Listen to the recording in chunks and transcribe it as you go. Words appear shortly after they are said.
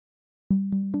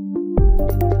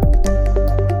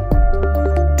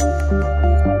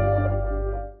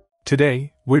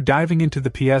Today, we're diving into the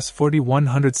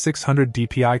PS4100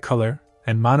 600DPI color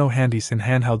and mono HandyScan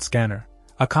Handheld scanner,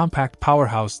 a compact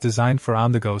powerhouse designed for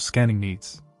on-the-go scanning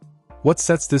needs. What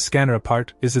sets this scanner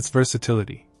apart is its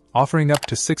versatility, offering up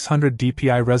to 600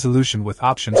 DPI resolution with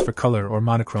options for color or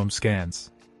monochrome scans.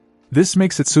 This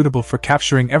makes it suitable for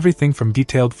capturing everything from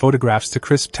detailed photographs to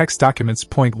crisp text documents.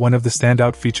 One of the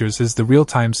standout features is the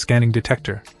real-time scanning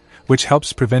detector, which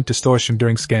helps prevent distortion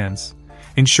during scans,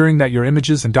 ensuring that your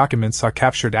images and documents are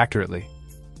captured accurately.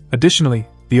 Additionally,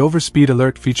 the overspeed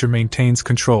alert feature maintains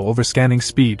control over scanning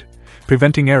speed,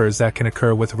 preventing errors that can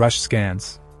occur with rushed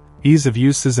scans. Ease of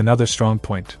use is another strong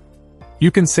point. You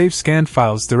can save scanned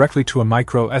files directly to a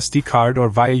micro SD card or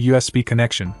via USB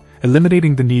connection,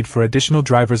 eliminating the need for additional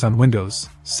drivers on Windows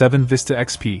 7 Vista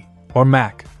XP or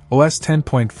Mac OS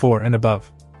 10.4 and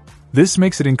above. This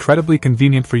makes it incredibly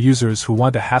convenient for users who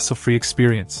want a hassle-free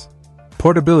experience.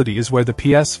 Portability is where the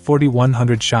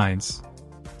PS4100 shines.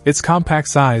 Its compact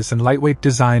size and lightweight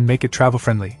design make it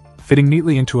travel-friendly, fitting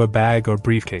neatly into a bag or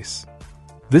briefcase.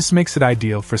 This makes it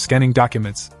ideal for scanning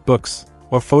documents, books,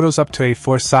 or photos up to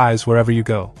A4 size wherever you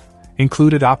go.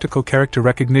 Included optical character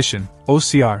recognition,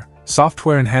 OCR,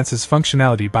 software enhances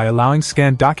functionality by allowing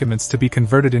scanned documents to be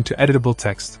converted into editable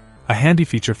text, a handy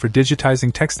feature for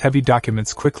digitizing text-heavy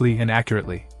documents quickly and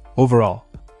accurately. Overall,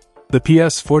 the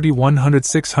PS4100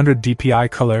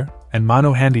 600DPI color and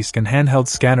mono HandyScan handheld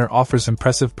scanner offers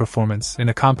impressive performance in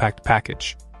a compact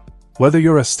package. Whether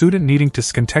you're a student needing to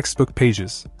scan textbook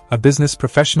pages, a business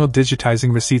professional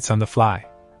digitizing receipts on the fly,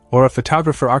 or a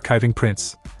photographer archiving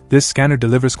prints, this scanner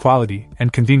delivers quality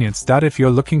and convenience. If you're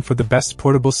looking for the best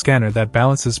portable scanner that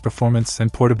balances performance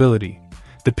and portability,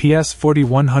 the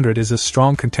PS4100 is a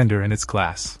strong contender in its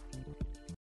class.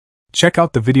 Check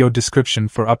out the video description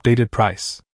for updated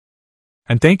price.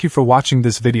 And thank you for watching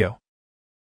this video.